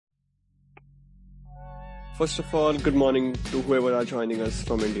First of all, good morning to whoever are joining us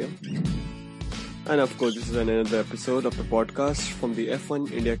from India. And of course, this is another episode of the podcast from the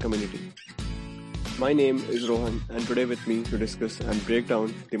F1 India community. My name is Rohan, and today with me to discuss and break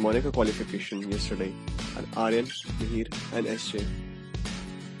down the Monaco qualification yesterday are Aryan, Mihir, and SJ.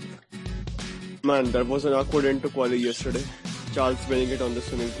 Man, that was an awkward end to quali yesterday. Charles winning it on the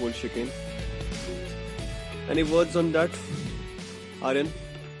swimming pool chicane. Any words on that, Aryan?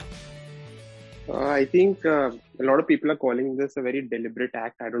 I think a lot of people are calling this a very deliberate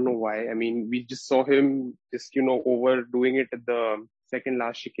act. I don't know why. I mean, we just saw him overdoing it at the second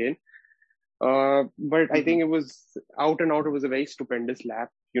last chicane. But I think it was out and out. It was a very stupendous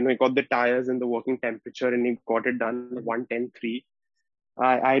lap. He got the tires in the working temperature and he got it done 1:10.3.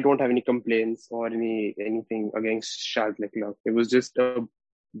 I don't have any complaints or anything against Charles Leclerc. It was just a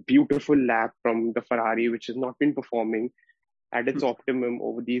beautiful lap from the Ferrari, which has not been performing at its optimum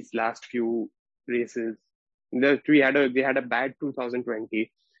over these last few races. They had a bad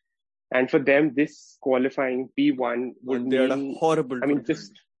 2020, and for them, this qualifying P1 would They had a mean. horrible. For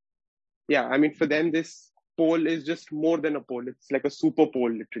them, this pole is just more than a pole. It's like a super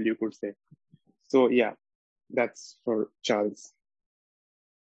pole, literally, you could say. So yeah, that's for Charles.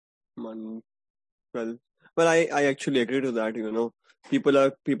 Man, well, I actually agree to that. People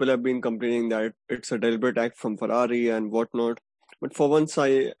have been complaining that it's a deliberate act from Ferrari and whatnot. But for once,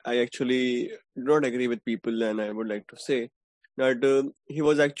 I actually do not agree with people, and I would like to say that he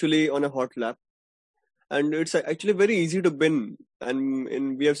was actually on a hot lap, and it's actually very easy to bin.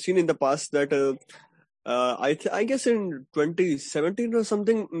 And we have seen in the past that I guess in 2017 or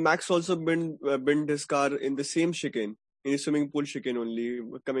something, Max also binned his car in the same chicane, in a swimming pool chicane only,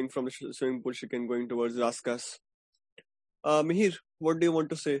 coming from the swimming pool chicane going towards Raskas. Mihir, what do you want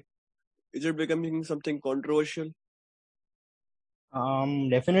to say? Is it becoming something controversial?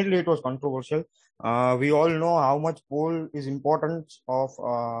 Definitely it was controversial. We all know how much pole is important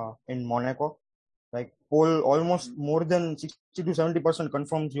in Monaco. Like pole almost more than 60 to 70%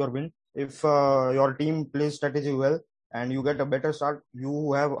 confirms your win. If your team plays strategy well and you get a better start,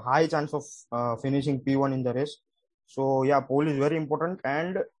 you have high chance of finishing P1 in the race. So yeah, pole is very important,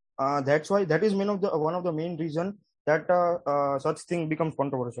 and that is one of the main reason that such thing becomes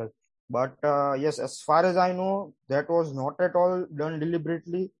controversial. But yes, as far as I know, that was not at all done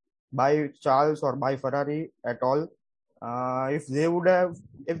deliberately by Charles or by Ferrari at all. If they would have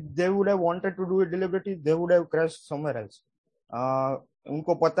wanted to do it deliberately, they would have crashed somewhere else.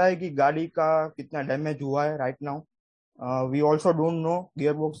 उनको पता है कि गाड़ी का कितना damage हुआ है right now. We also don't know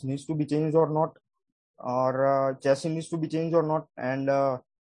gearbox needs to be changed or not, or chassis needs to be changed or not. And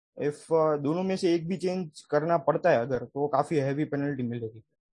if दोनों में से एक भी चेंज करना पड़ता है अगर, तो काफी हैवी पेनल्टी मिलेगी.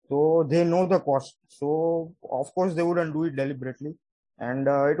 So they know the cost. So of course they wouldn't do it deliberately. And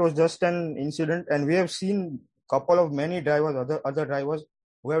it was just an incident. And we have seen many drivers, other drivers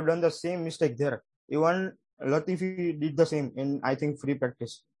who have done the same mistake there. Even Latifi did the same in, I think, free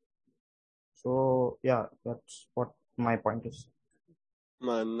practice. So yeah, that's what my point is.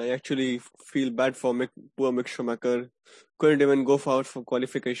 Man, I actually feel bad for poor Mick Schumacher. Couldn't even go for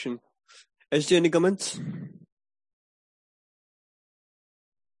qualification. SJ, any comments?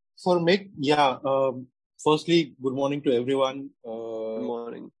 For Mick, yeah. Firstly, good morning to everyone. Good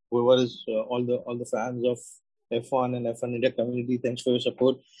morning. Whoever is all the fans of F1 and F1 India community, thanks for your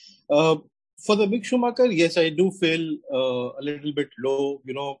support. For the Mick Schumacher, yes, I do feel a little bit low.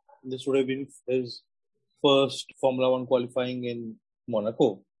 This would have been his first Formula One qualifying in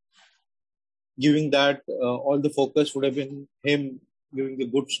Monaco. Given that all the focus would have been him giving a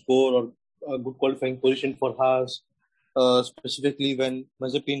good score or a good qualifying position for Haas. Specifically when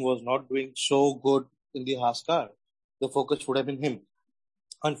Mazepin was not doing so good in the Haas car, the focus would have been him.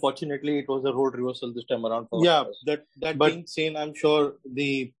 Unfortunately, it was a role reversal this time around. But being seen, I'm sure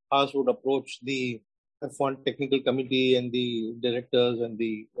the Haas would approach the F1 technical committee and the directors and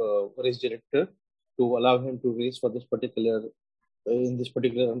the race director to allow him to race for this particular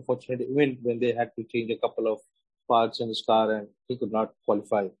unfortunate event when they had to change a couple of parts in his car and he could not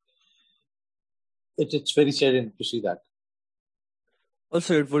qualify. It's very saddening to see that.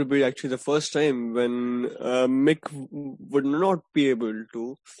 Also, it would be actually the first time when Mick would not be able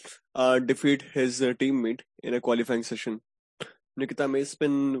to defeat his teammate in a qualifying session. Nikita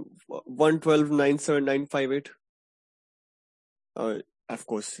Mazepin 1:12.97, 9:58. Of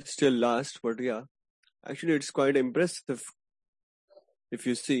course, still last, but yeah. Actually, it's quite impressive. If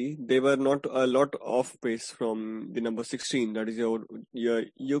you see, they were not a lot off pace from the number 16, that is your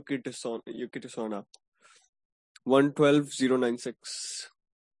Yuki Tsunoda. 1:12.096.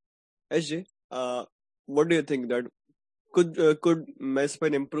 SJ, what do you think that could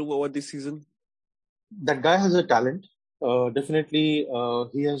Mazepin improve over this season? that guy has a talent. Definitely,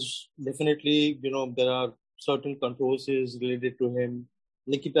 he has definitely, there are certain controversies related to him.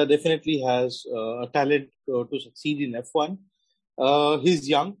 Nikita definitely has a talent to succeed in F1. He's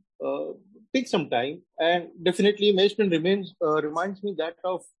young, takes some time, and definitely management reminds me that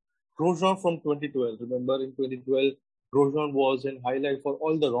of Grosjean from 2012. Remember, in 2012, Grosjean was in highlight for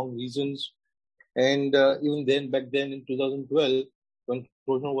all the wrong reasons. And even then, back then in 2012, when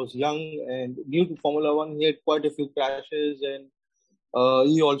Grosjean was young and new to Formula One, he had quite a few crashes, and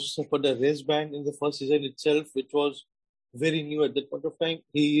he also suffered a race ban in the first season itself, which was very new at that point of time.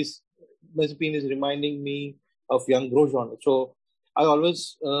 Mazepin is reminding me of young Grosjean. So I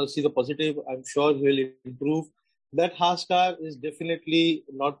always see the positive. I'm sure he will improve. That Haas car is definitely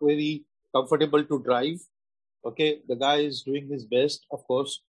not very comfortable to drive. Okay, the guy is doing his best, of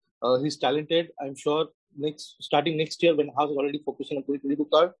course. He's talented. I'm sure starting next year when Haas is already focusing on 2022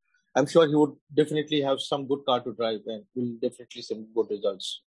 car, I'm sure he would definitely have some good car to drive and will definitely some good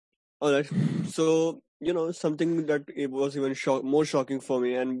results. All right. So, something that it was even more shocking for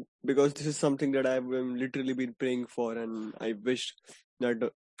me, and because this is something that I've literally been praying for, and I wish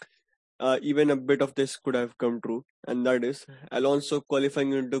that even a bit of this could have come true, and that is Alonso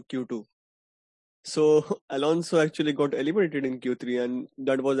qualifying into Q2. So, Alonso actually got eliminated in Q3, and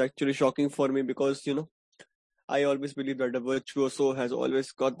that was actually shocking for me because, I always believe that a virtuoso has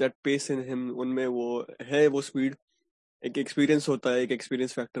always got that pace in him. उनमें वो है वो speed. एक experience होता है, एक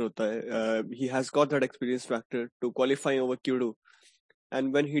experience factor होता है. He has got that experience factor to qualify over Q2,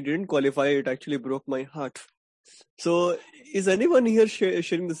 and when he didn't qualify, it actually broke my heart. So, is anyone here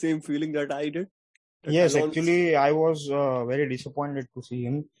sharing the same feeling that I did? That Yes, Alonso... actually, I was very disappointed to see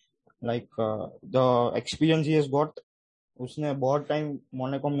him. Like the experience he has got, उसने बहुत time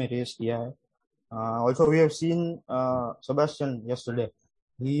Monaco में race किया है. Also, we have seen Sebastian yesterday.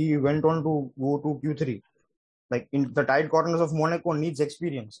 He went on to go to Q3. Like in the tight corners of Monaco needs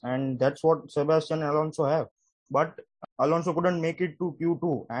experience, and that's what Sebastian and Alonso have. But Alonso couldn't make it to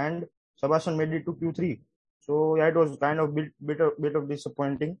Q2, and Sebastian made it to Q3. So yeah, it was kind of bit of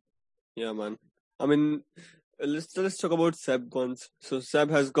disappointing. Yeah, man. I mean, let's talk about Seb once. So Seb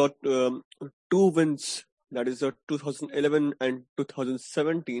has got 2 wins. That is 2011 and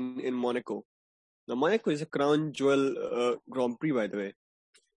 2017 in Monaco. Now, Monaco is a crown jewel Grand Prix, by the way.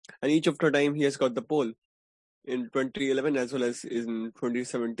 And each of the time he has got the pole in 2011 as well as in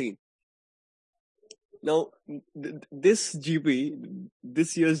 2017. Now, this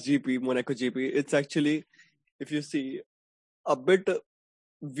year's GP, Monaco GP, it's actually, if you see, a bit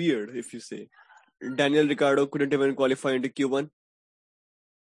weird, if you say. Daniel Ricciardo couldn't even qualify into Q1.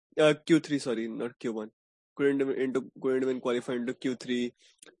 Q3, sorry, not Q1. Couldn't even qualify into Q3.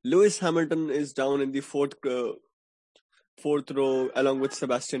 Lewis Hamilton is down in the fourth row along with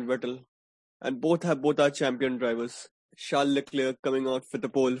Sebastian Vettel, and both are champion drivers. Charles Leclerc coming out with the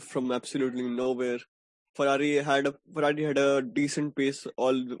pole from absolutely nowhere. Ferrari had a decent pace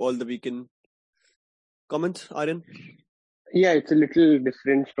all the weekend. Comments, Aryan? Yeah, it's a little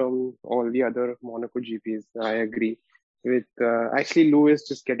different from all the other Monaco GPs. I agree with actually Lewis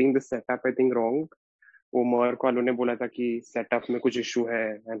just getting the setup I think wrong. वो mark वालों ने बोला था कि setup में कुछ issue है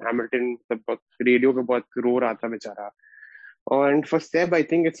and Hamilton तब रेडियो पे बहुत रो रहा था बेचारा. And for Seb, I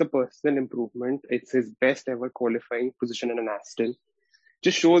think it's a personal improvement. It's his best ever qualifying position in an Aston.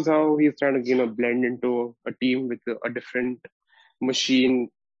 Just shows how he's trying to blend into a team with a different machine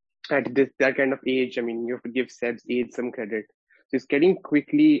at that kind of age. I mean, you have to give Seb's age some credit. So he's getting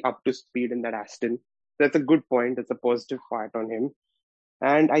quickly up to speed in that Aston. That's a good point. That's a positive part on him.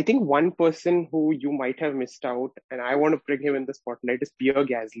 And I think one person who you might have missed out, and I want to bring him in the spotlight, is Pierre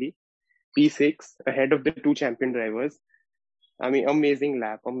Gasly, P6, ahead of the 2 champion drivers. I mean, amazing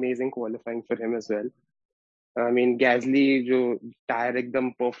lap, amazing qualifying for him as well. I mean, Gasly जो tyre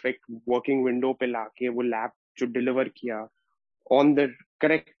एकदम perfect working window पे लाके वो lap जो deliver किया on the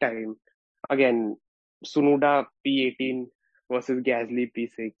correct time. Again, Tsunoda P18 versus Gasly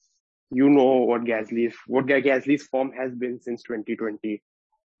P6. You know what Gasly's form has been since 2020.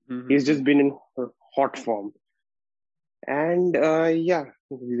 Mm-hmm. He's just been in hot form. And yeah,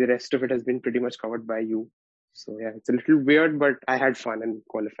 the rest of it has been pretty much covered by you. So yeah, it's a little weird, but I had fun in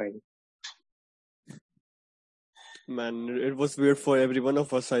qualifying. Man, it was weird for every one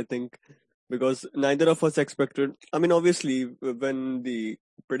of us, I think, because neither of us expected. I mean, obviously, when the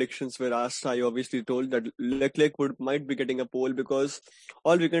predictions were asked, I obviously told that Leclerc might be getting a pole because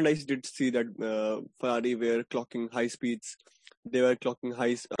all weekend I did see that Ferrari were clocking high speeds. They were clocking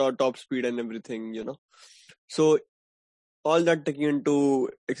high top speed and everything, So all that taking into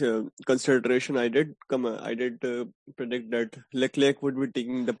consideration, I did predict that Leclerc would be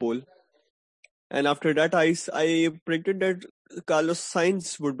taking the pole. And after that, I predicted that Carlos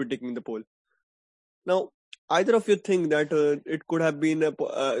Sainz would be taking the pole. Now, either of you think that it could have been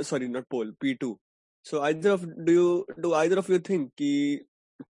sorry, not pole, P2. So do either of you think कि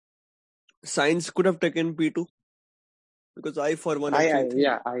Sainz could have taken P2? Because I, for one, actually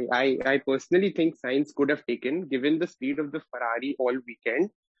think. I personally think Sainz could have taken, given the speed of the Ferrari all weekend.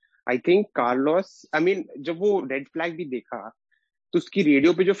 I think Carlos, I mean, जब वो red flag भी देखा तो उसकी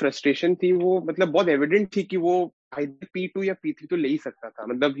radio पे जो frustration थी वो मतलब बहुत एविडेंट थी कि वो either P2 या P3 तो ले ही सकता था.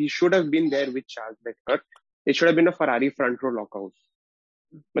 मतलब he should have been there with Charles Leclerc. It should have been a Ferrari front row lockout.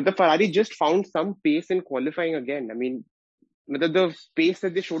 But Ferrari just found some pace in qualifying again. I mean, the pace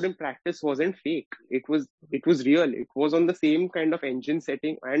that they showed in practice wasn't fake. It was real. It was on the same kind of engine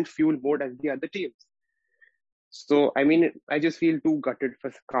setting and fuel mode as the other teams. So, I mean, I just feel too gutted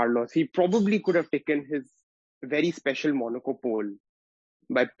for Carlos. He probably could have taken his very special Monaco pole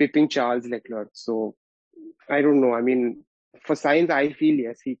by pipping Charles Leclerc. So, I don't know. I mean, for Sainz, I feel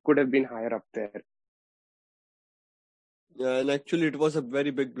yes, he could have been higher up there. Yeah, and actually, it was a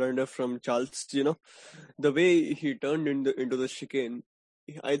very big blunder from Charles. The way he turned into the chicane,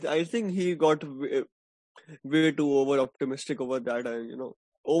 I think he got way too over optimistic over that, and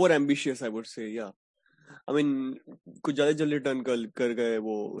over ambitious, I would say. Yeah, I mean, कुछ ज़्यादा जल्दी turn कर गए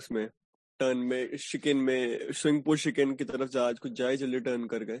वो उसमें turn में शिकेन में swing push शिकेन की तरफ कुछ ज़्यादा जल्दी टर्न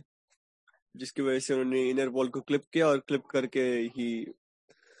कर गए जिसकी वजह से उन्होंने इनर वॉल को क्लिप किया और क्लिप करके ही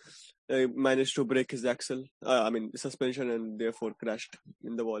managed to break his axle, suspension, and therefore crashed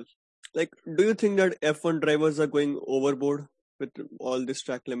in the wall. Like, do you think that F1 drivers are going overboard with all these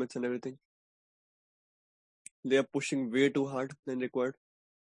track limits and everything? They are pushing way too hard than required.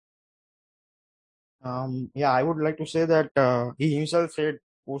 Yeah, I would like to say that he himself said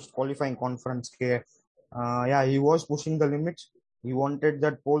post qualifying conference, yeah, he was pushing the limits. He wanted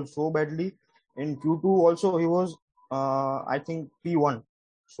that pole so badly. In Q2 also he was, I think P1.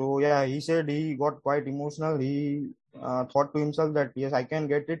 So yeah, he said he got quite emotional. He thought to himself that yes, I can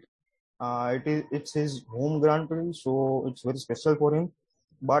get it. It's his home Grand Prix, so it's very special for him.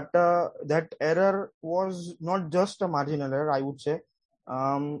 But that error was not just a marginal error, I would say.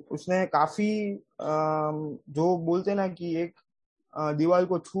 उसने काफी जो बोलते ना कि एक दीवार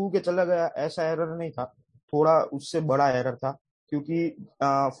को छू के चला गया, ऐसा एरर नहीं था, थोड़ा उससे बड़ा एरर था. क्योंकि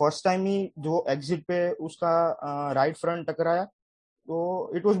फर्स्ट टाइम ही जो एग्जिट पे उसका राइट फ्रंट टकराया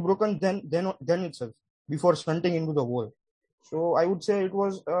तो it was broken then itself before stunting into the wall. So I would say it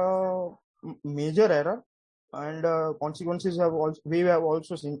was a major error, and consequences we have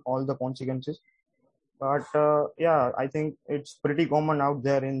also seen all the consequences. But yeah, I think it's pretty common out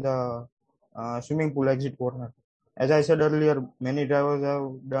there in the swimming pool exit corner. As I said earlier, many drivers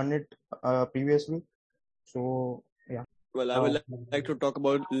have done it previously. So yeah. Well, I would like to talk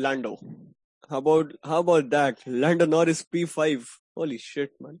about Lando. How about that? Lando Norris P5. Holy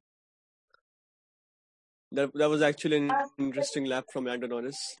shit, man. That was actually an interesting lap from Lando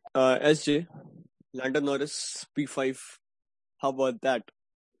Norris. SJ, Lando Norris P5. How about that?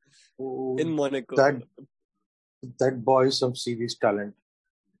 In Monaco. That boy is some serious talent.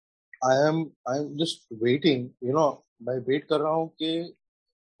 I'm just waiting, मैं wait कर रहा हूँ कि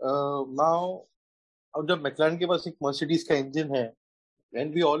now अब जब McLaren के पास एक Mercedes का इंजन है,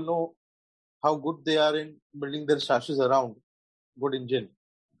 and we all know how good they are in building their chassis around good engine,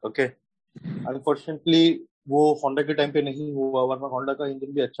 okay. Unfortunately वो Honda के टाइम पे नहीं हुआ, वरना Honda का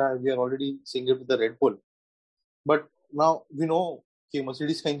इंजन भी अच्छा है. We are already seeing it with the Red Bull, but now we know कि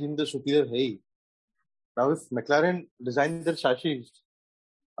Mercedes का इंजन तो superior है ही. Now if McLaren design their chassis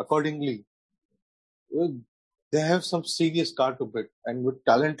accordingly, they have some serious car to beat, and with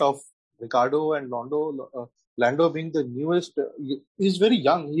talent of Ricciardo and Lando being the newest, he's very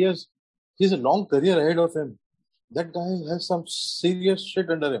young. He has a long career ahead of him. That guy has some serious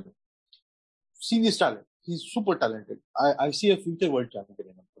shit under him. Serious talent. He's super talented. I see a future world champion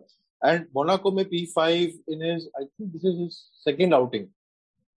in him. And Monaco में P5 in his, I think this is his second outing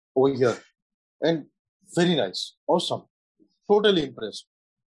over here. And very nice. Awesome. Totally impressed.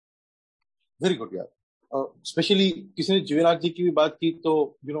 Very good, yeah. Especially किसी ने Giovinazzi की भी बात की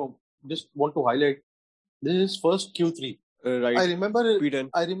तो just want to highlight this is first Q3. Right. I remember in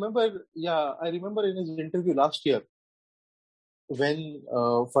his interview last year when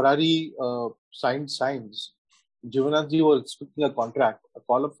Ferrari signed Sainz, Giovinazzi was expecting a contract, a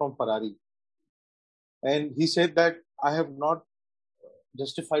call-up from Ferrari, and he said that I have not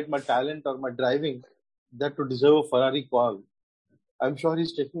justified my talent or my driving that to deserve a Ferrari call. I'm sure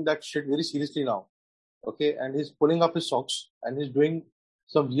he's taking that shit very seriously now. Okay, and he's pulling up his socks and he's doing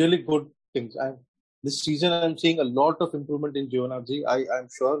some really good things. And this season, I'm seeing a lot of improvement in Giovinazzi. I'm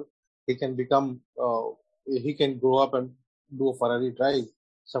sure he can become, he can grow up and do a Ferrari drive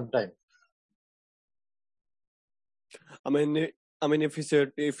sometime. I mean,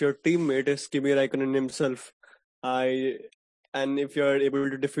 if your teammate is Kimi Raikkonen himself, and if you're able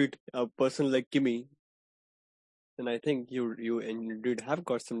to defeat a person like Kimi, then I think you indeed have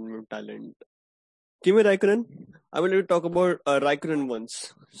got some talent. Kimi Raikkonen, I will talk about Raikkonen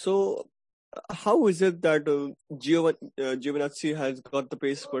once. So, how is it that Giovinazzi has got the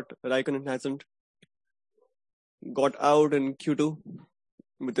pace, but Raikkonen hasn't got out in Q2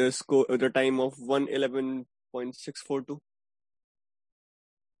 with a score with a time of 1:11.642?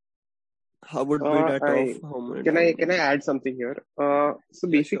 How would be that of how many times? Can I add something here? So Yeah, sure.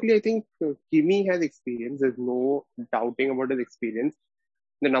 basically, I think Kimi has experience. There's no doubting about his experience.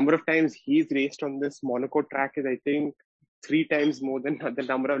 The number of times he's raced on this Monaco track is, I think, 3 times more than the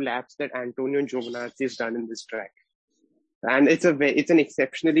number of laps that Antonio Giovinazzi has done in this track. And it's an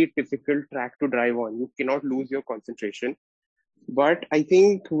exceptionally difficult track to drive on. You cannot lose your concentration. But I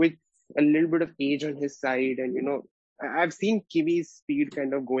think with a little bit of age on his side, and I've seen Kimi's speed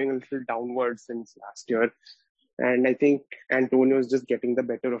kind of going a little downwards since last year, and I think Antonio is just getting the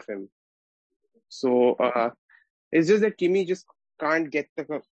better of him. So it's just that Kimi just can't get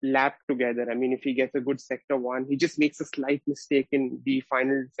the lap together. I mean, if he gets a good sector one, he just makes a slight mistake in the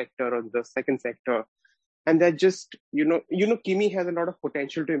final sector or the second sector, and that just Kimi has a lot of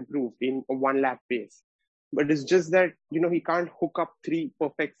potential to improve in a one lap pace, but it's just that he can't hook up 3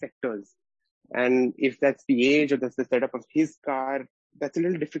 perfect sectors. And if that's the age or that's the setup of his car, that's a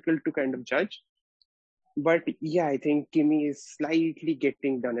little difficult to kind of judge. But yeah, I think Kimi is slightly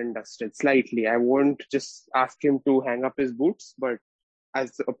getting done and dusted. Slightly. I won't just ask him to hang up his boots, but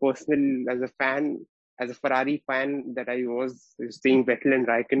as a fan, as a Ferrari fan that I was seeing Vettel and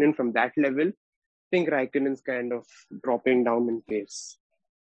Raikkonen from that level, I think Raikkonen's kind of dropping down in pace.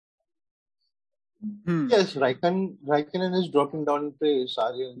 Yes, Raikkonen is dropping down in pace.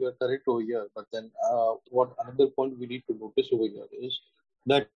 Aryan, you're correct over here. But then, what another point we need to notice over here is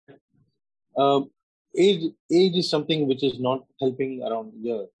that age is something which is not helping around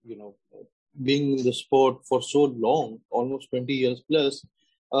here. Being in the sport for so long, almost 20 years plus,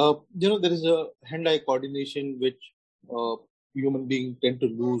 there is a hand-eye coordination which human beings tend to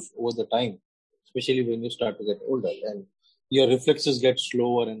lose over the time, especially when you start to get older, and your reflexes get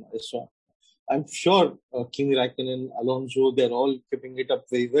slower and so on. I'm sure Kimi Raikkonen, Alonso, they're all keeping it up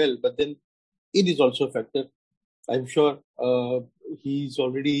very well, but then it is also a factor. I'm sure he's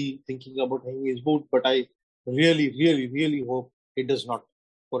already thinking about hanging his boot, but I really, really, really hope it does not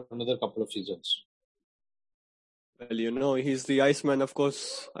for another couple of seasons. Well, he's the Iceman, of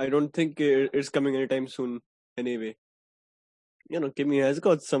course. I don't think it's coming anytime soon anyway. Kimi has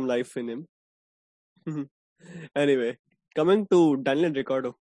got some life in him. Anyway, coming to Daniel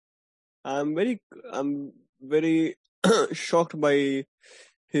Ricciardo. I'm very shocked by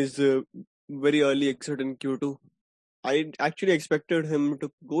his very early exit in Q2. I actually expected him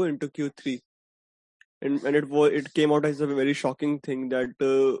to go into Q3, and it came out as a very shocking thing that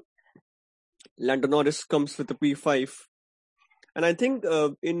Lando Norris comes with a P5, and I think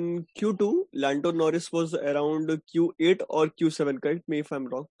in Q2 Lando Norris was around Q8 or Q7. Correct me if I'm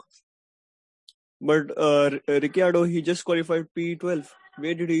wrong. But Ricciardo, he just qualified P12.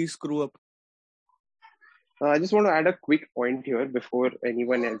 Where did he screw up? I just want to add a quick point here before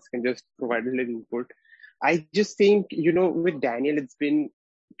anyone else can just provide a little input. I just think, with Daniel, it's been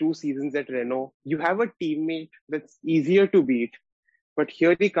 2 seasons at Renault. You have a teammate that's easier to beat, but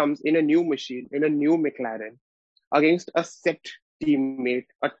here he comes in a new machine, in a new McLaren, against a set teammate,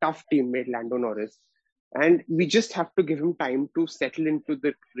 a tough teammate, Lando Norris. And we just have to give him time to settle into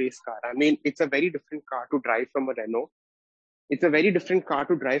the race car. I mean, it's a very different car to drive from a Renault. It's a very different car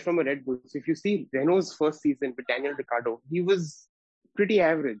to drive from a Red Bull. So if you see Renault's first season with Daniel Ricciardo, he was pretty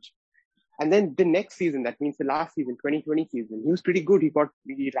average. And then the next season, that means the last season, 2020 season, he was pretty good.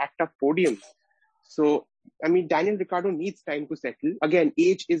 He racked up podiums. So, I mean, Daniel Ricciardo needs time to settle. Again,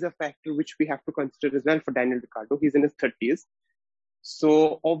 age is a factor which we have to consider as well for Daniel Ricciardo. He's in his 30s.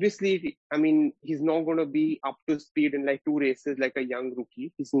 So obviously, I mean, he's not going to be up to speed in like 2 races like a young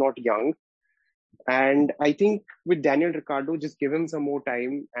rookie. He's not young. And I think with Daniel Ricciardo, just give him some more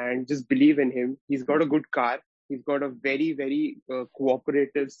time and just believe in him. He's got a good car. He's got a very, very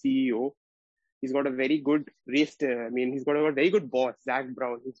cooperative CEO. He's got a very good race. He's got a very good boss, Zach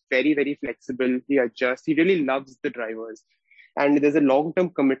Brown. He's very, very flexible. He adjusts. He really loves the drivers. And there's a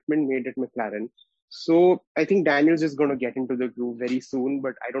long-term commitment made at McLaren. So I think Daniel's just going to get into the groove very soon,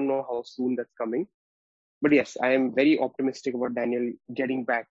 but I don't know how soon that's coming. But yes, I am very optimistic about Daniel getting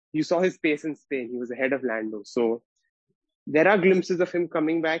back. You saw his pace in Spain. He was ahead of Lando. So There are glimpses of him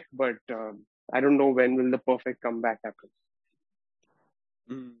coming back, but I don't know when will the perfect comeback happen.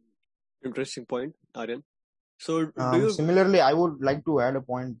 Interesting point, Aryan. So, do you? Similarly, I would like to add a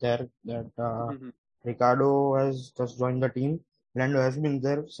point there that Ricardo has just joined the team. Lando has been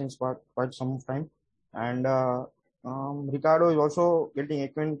there since quite some time, and Ricardo is also getting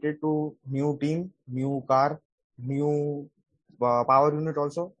acquainted to new team, new car, new power unit.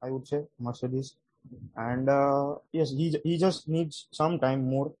 Also, I would say Mercedes, and yes, he just needs some time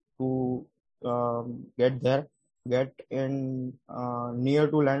more to get there, get in near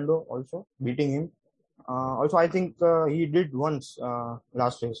to Lando, also beating him. Also, I think he did once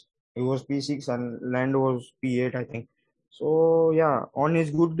last race. He was P6 and Lando was P8, I think. So yeah, on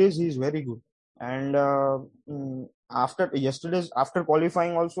his good days, he is very good. And after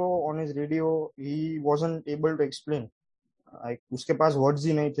qualifying, also on his radio, he wasn't able to explain. उसके पास words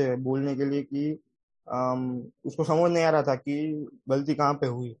ही नहीं थे बोलने के लिए कि उसको समझ नहीं आ रहा था कि गलती कहाँ पे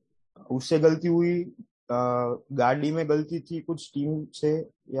हुई. उससे गलती हुई, गाड़ी में गलती थी कुछ टीम से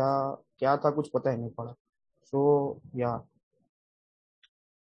या क्या था कुछ पता ही नहीं पड़ा. So yeah.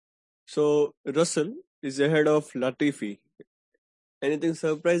 So Russell is ahead of Latifi. Anything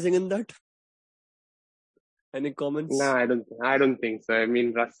surprising in that? Any comments? No, I don't think so. I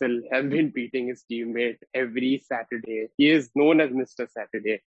mean, Russell has been beating his teammate every Saturday. He is known as Mr.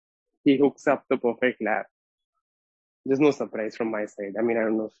 Saturday. He hooks up the perfect lap. There's no surprise from my side. I mean, I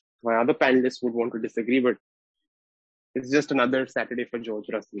don't know if my other panelists would want to disagree, but it's just another Saturday for George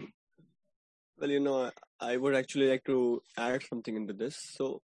Russell. Well, I would actually like to add something into this.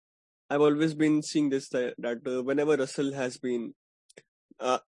 So, I've always been seeing this that whenever Russell has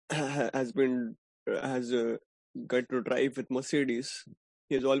got to drive with Mercedes,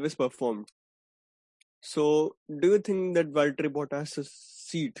 he has always performed. So, do you think that Valtteri Bottas'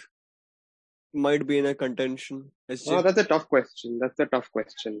 seat might be in a contention? SJ? Oh, that's a tough question.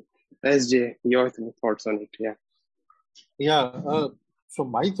 SJ, your thoughts on it? Yeah. Yeah. So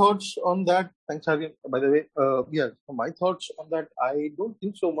my thoughts on that, thanks Aryan, by the way. So my thoughts on that, I don't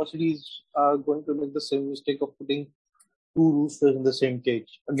think so Mercedes are going to make the same mistake of putting two roosters in the same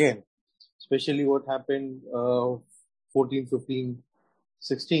cage again, especially what happened 14, 15,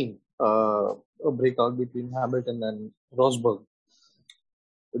 16, a breakout between Hamilton and Rosberg.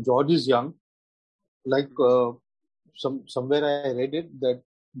 George is young. Like somewhere I read it that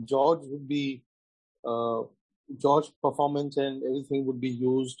George would be George's performance and everything would be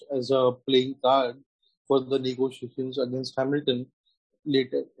used as a playing card for the negotiations against Hamilton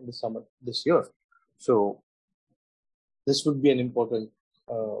later in the summer this year. So this would be an important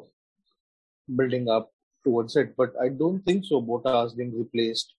building up towards it. But I don't think so Bottas being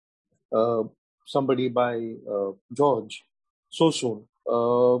replaced somebody by George so soon.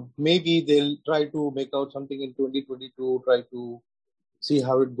 Maybe they'll try to make out something in 2022, try to see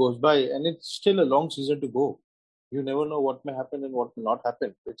how it goes by. And it's still a long season to go. You never know what may happen and what will not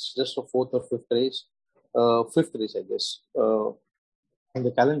happen. It's just a fifth race, I guess, in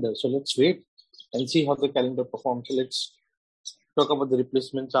the calendar. So let's wait and see how the calendar performs. So let's talk about the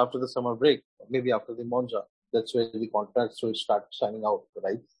replacements after the summer break, maybe after the Monza. That's where the contracts will start signing out,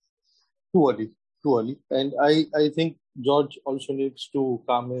 right? Too early. And I think George also needs to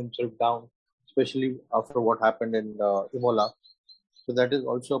calm himself down, especially after what happened in Imola. So that is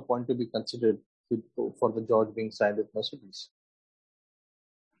also a point to be considered for the George being signed with Mercedes.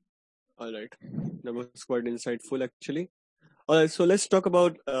 All right. That was quite insightful, actually. All right, so let's talk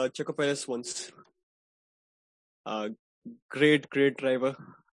about Checo Perez once. Great driver.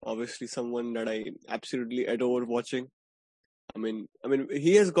 Obviously, someone that I absolutely adore watching. I mean,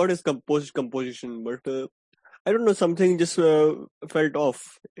 he has got his composition, but I don't know, something just felt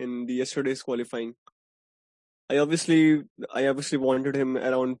off in the yesterday's qualifying. I obviously wanted him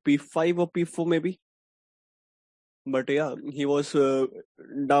around P5 or P4 maybe. But yeah, he was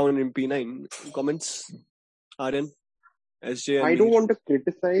down in P9. Comments, Aryan, SJ? I don't want to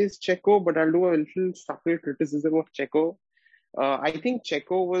criticize Checo, but I'll do a little subtle criticism of Checo. I think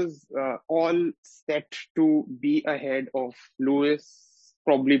Checo was all set to be ahead of Lewis,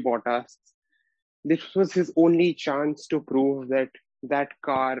 probably Bottas. This was his only chance to prove that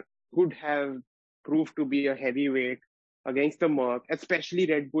car could have proved to be a heavyweight against the Merc, especially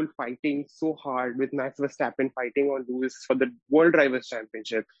Red Bull fighting so hard with Max Verstappen fighting on Lewis for the World Drivers'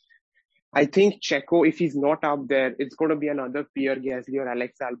 Championship. I think Checo, if he's not up there, it's going to be another Pierre Gasly or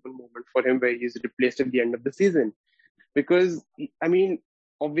Alex Albon moment for him where he's replaced at the end of the season. Because, I mean,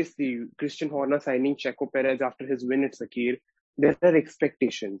 obviously, Christian Horner signing Checo Perez after his win at Sakir, there are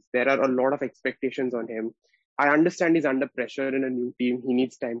expectations. There are a lot of expectations on him. I understand he's under pressure in a new team. He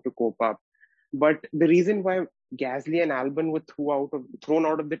needs time to cope up. But the reason why Gasly and Albon were thrown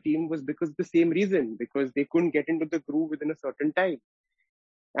out of the team was because the same reason, because they couldn't get into the groove within a certain time.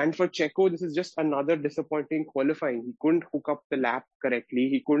 And for Checo, this is just another disappointing qualifying. He couldn't hook up the lap correctly.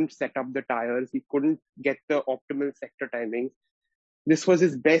 He couldn't set up the tires. He couldn't get the optimal sector timings. This was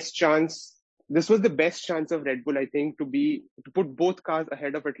his best chance. This was the best chance of Red Bull, I think, to put both cars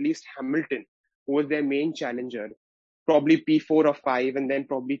ahead of at least Hamilton, who was their main challenger. Probably P4 or 5, and then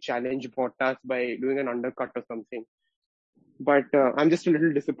probably challenge Bottas by doing an undercut or something. But I'm just a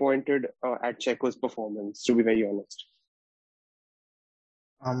little disappointed at Checo's performance, to be very honest.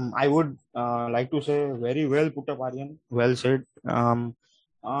 I would like to say very well put up, Aryan. Well said.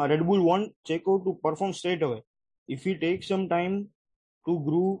 Red Bull want Checo to perform straight away. If he takes some time to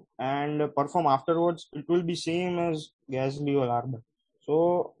groove and perform afterwards, it will be same as Gasly or Albon.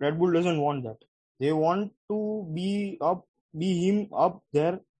 So Red Bull doesn't want that. They want to be him up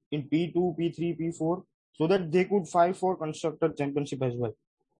there in P2, P3, P4, so that they could fight for constructor championship as well.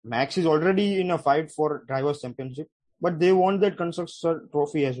 Max is already in a fight for drivers championship, but they want that constructor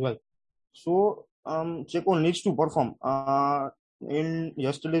trophy as well. So Checo needs to perform. In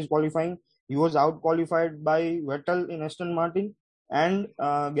yesterday's qualifying, he was out qualified by Vettel in Aston Martin and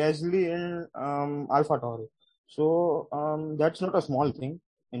Gasly in Alpha Tauri. So that's not a small thing,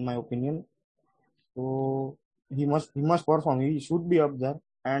 in my opinion. So he must perform. He should be up there.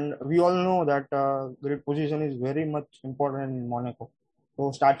 And we all know that grid position is very much important in Monaco.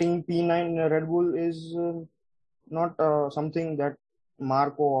 So starting P9 in Red Bull is not something that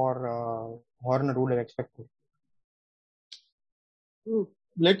Marco or Horner would have expected.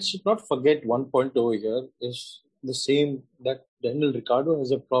 Let's not forget one point over here is the same that Daniel Ricciardo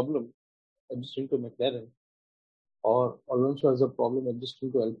has a problem adjusting to McLaren, or Alonso has a problem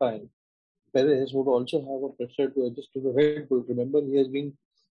adjusting to Alpine. Perez would also have a pressure to adjust to the Red Bull. Remember, he has been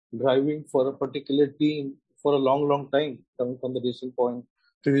driving for a particular team for a long, long time, coming from the Racing Point,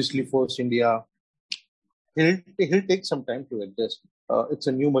 previously Force India. He'll take some time to adjust. It's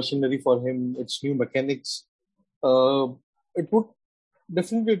a new machinery for him. It's new mechanics. It would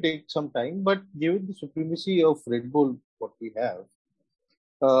definitely take some time, but given the supremacy of Red Bull, what we have,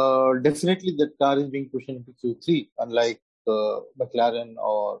 definitely that car is being pushed into Q3, unlike McLaren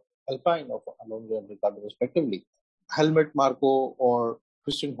or Alpine of Alonso and Ricciardo respectively. Helmut Marko or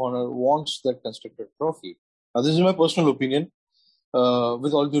Christian Horner wants that constructor trophy. Now, this is my personal opinion,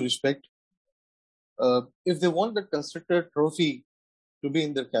 with all due respect. If they want that constructor trophy to be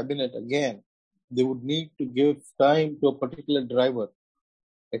in their cabinet again, they would need to give time to a particular driver,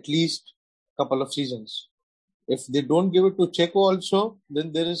 at least a couple of seasons. If they don't give it to Checo also,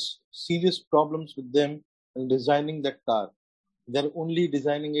 then there is serious problems with them in designing that car. They're only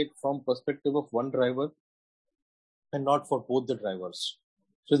designing it from perspective of one driver and not for both the drivers.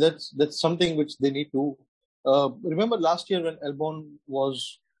 So that's something which they need to remember. Last year when Albon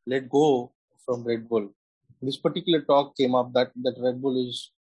was let go from Red Bull, this particular talk came up that Red Bull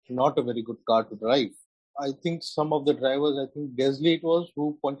is not a very good car to drive. I think some of the drivers, I think Gasly it was,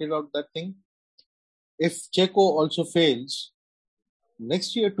 who pointed out that thing. If Checo also fails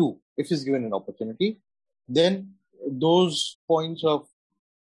next year too, if he's given an opportunity, then those points of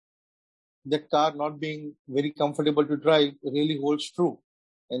that car not being very comfortable to drive really holds true.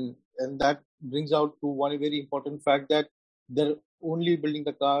 And that brings out to one very important fact that they're only building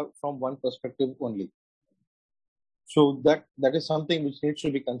the car from one perspective only. So that is something which needs to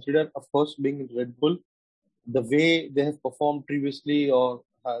be considered. Of course, being in Red Bull, the way they have performed previously, or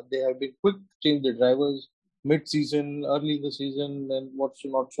they have been quick to change the drivers mid-season, early in the season, and not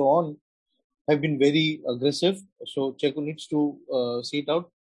so on, have been very aggressive. So Checo needs to see it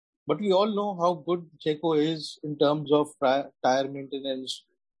out. But we all know how good Checo is in terms of tire maintenance,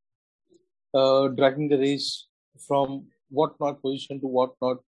 dragging the race from what-not position to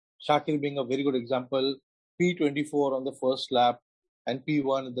what-not. Shakir being a very good example, P24 on the first lap and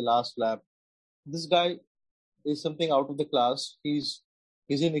P1 in the last lap. This guy is something out of the class. He's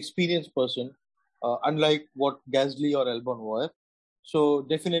an experienced person, unlike what Gasly or Albon were. So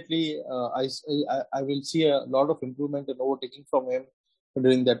definitely, I will see a lot of improvement and overtaking from him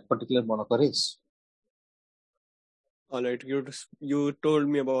during that particular Monaco race. All right, you told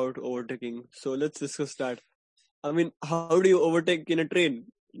me about overtaking, so let's discuss that. I mean, how do you overtake in a train?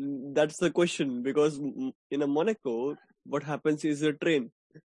 That's the question, because in a Monaco, what happens is a train.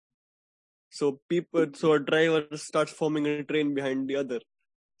 So a driver starts forming a train behind the other.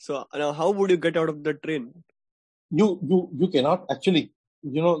 So now, how would you get out of the train? You cannot actually.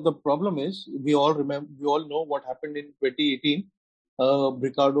 The problem is we all know what happened in 2018.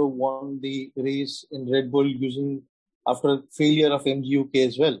 Ricciardo won the race in Red Bull after failure of MGUK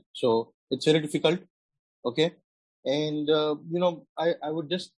as well. So It's very difficult. Okay. And, I would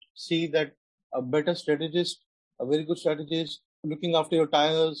just see that a better strategist, a very good strategist, looking after your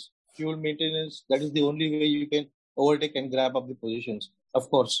tires, fuel maintenance, that is the only way you can overtake and grab up the positions. Of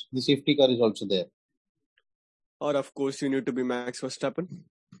course, the safety car is also there. Or of course, you need to be Max Verstappen.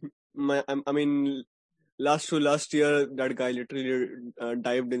 I mean, last year, that guy literally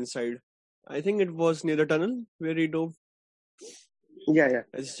dived inside. I think it was near the tunnel where he dove. Yeah.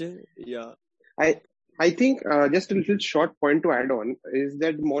 SJ, yeah. I think just a little short point to add on is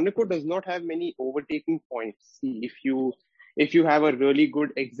that Monaco does not have many overtaking points. See, if you have a really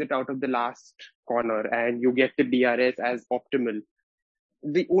good exit out of the last corner and you get the DRS as optimal,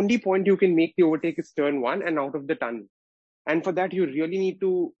 the only point you can make the overtake is turn one and out of the tunnel. And for that, you really need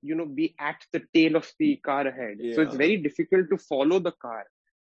to, be at the tail of the car ahead. So it's Yeah. very difficult to follow the car.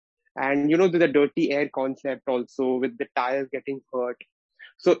 And, the dirty air concept also with the tires getting hurt.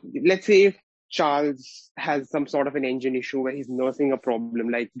 So let's say if Charles has some sort of an engine issue where he's nursing a problem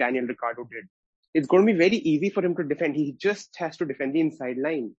like Daniel Ricciardo did, it's going to be very easy for him to defend. He just has to defend the inside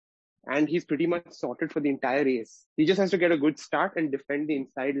line. And he's pretty much sorted for the entire race. He just has to get a good start and defend the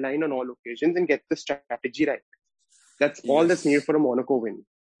inside line on all occasions and get the strategy right. That's all that's needed Yes. for a Monaco win.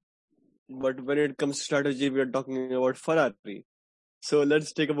 But when it comes to strategy, we are talking about Ferrari. So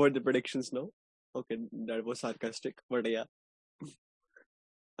let's take about the predictions now. Okay, that was sarcastic, but yeah.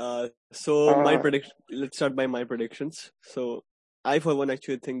 So my Uh, prediction. Let's start by my predictions. So I, for one,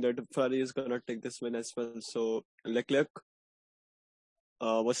 actually think that Ferrari is gonna take this win as well. So Leclerc,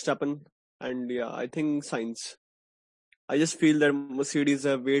 Verstappen, and yeah, I think Sainz. I just feel that Mercedes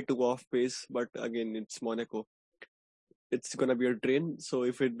are way too off pace, but again, it's Monaco. It's gonna be a train. So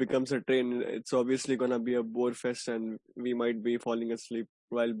if it becomes a train, it's obviously gonna be a bore fest, and we might be falling asleep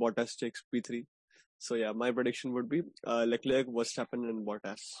while Bottas takes P3. So yeah, my prediction would be Leclerc, Verstappen, and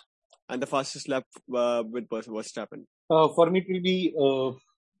Bottas, and the fastest lap with Verstappen. For me, it will be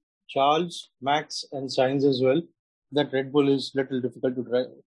Charles, Max, and Sainz as well. That Red Bull is little difficult to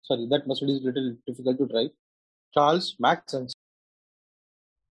drive. Sorry, that Mercedes is little difficult to drive. Charles, Max, and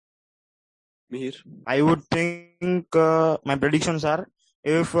Mihir. I would think my predictions are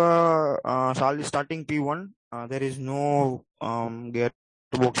if Charles is starting P1, there is no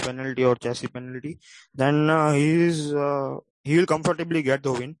gearbox penalty or chassis penalty, then he will comfortably get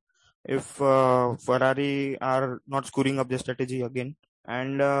the win. If Ferrari are not screwing up their strategy again,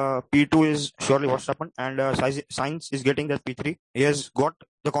 and P2 is surely Verstappen, and Sainz is getting that P3. He has got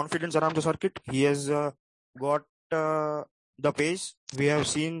the confidence around the circuit. He has got the pace we have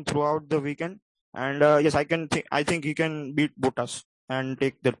seen throughout the weekend. And yes, I think he can beat Bottas and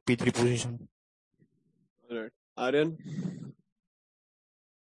take the P3 position. All right, Aryan.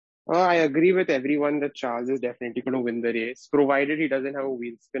 I agree with everyone that Charles is definitely going to win the race, provided he doesn't have a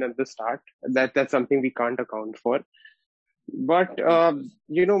wheel spin at the start. That's something we can't account for. But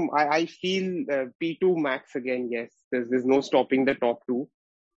I feel P2 Max again. Yes, there's no stopping the top two.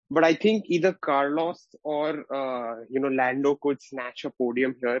 But I think either Carlos or Lando could snatch a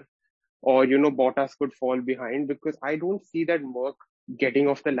podium here, or Bottas could fall behind, because I don't see that Merc getting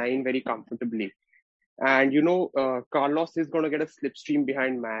off the line very comfortably. And Carlos is going to get a slipstream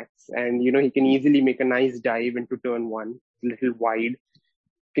behind Max, and he can easily make a nice dive into turn one, a little wide.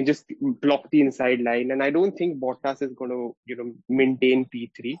 Can just block the inside line, and I don't think Bottas is going to maintain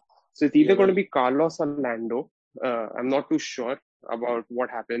P3. So it's either Yeah, going to well, be Carlos or Lando. I'm not too sure about what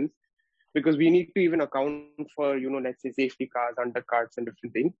happens, because we need to even account for let's say safety cars, undercuts, and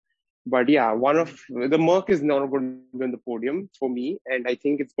different things. But yeah, one of the Merc is not going to be on the podium for me, and I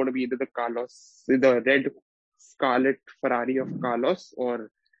think it's going to be either the red Scarlet Ferrari of Carlos, or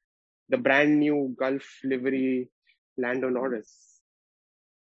the brand new Gulf livery Lando Norris.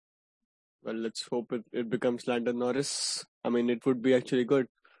 well, let's hope it becomes Lando Norris. I mean, it would be actually good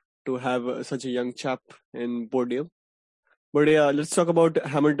to have such a young chap in podium. But yeah, let's talk about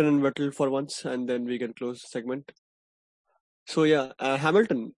Hamilton and Vettel for once, and then we can close the segment. So yeah,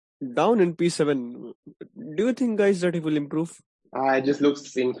 Hamilton down in P7. Do you think, guys, that he will improve? It just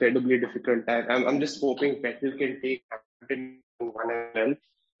looks incredibly difficult. I'm just hoping Vettel can take Hamilton one as well,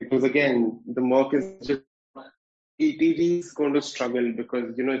 because again, the Merc is just ETV is going to struggle,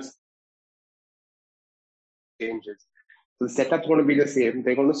 because it's changes. So the setup's going to be the same.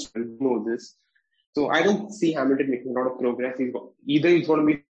 They're going to struggle. Know this. So I don't see Hamilton making a lot of progress. Either he's going to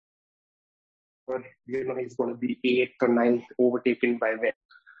be, or he's going to be 8th or 9th, overtaken by Vettel.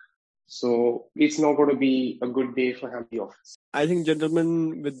 So it's not going to be a good day for Hamilton. I think,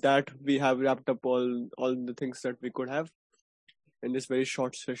 gentlemen, with that we have wrapped up all the things that we could have in this very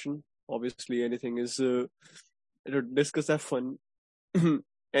short session. Obviously, anything is to discuss F1.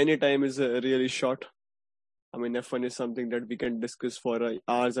 any time is really short. I mean, F1 is something that we can discuss for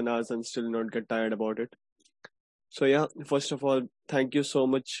hours and hours and still not get tired about it. So yeah, first of all, thank you so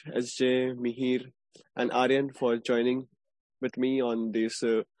much, SJ, Mihir, and Aryan for joining with me on this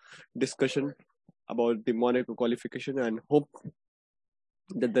discussion about the Monaco qualification, and hope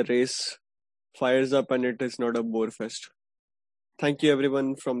that the race fires up and it is not a bore fest. Thank you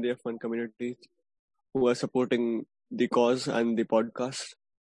everyone from the F1 community who are supporting the cause and the podcast.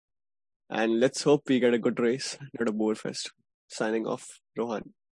 And let's hope we get a good race, not a bore fest. Signing off, Rohan.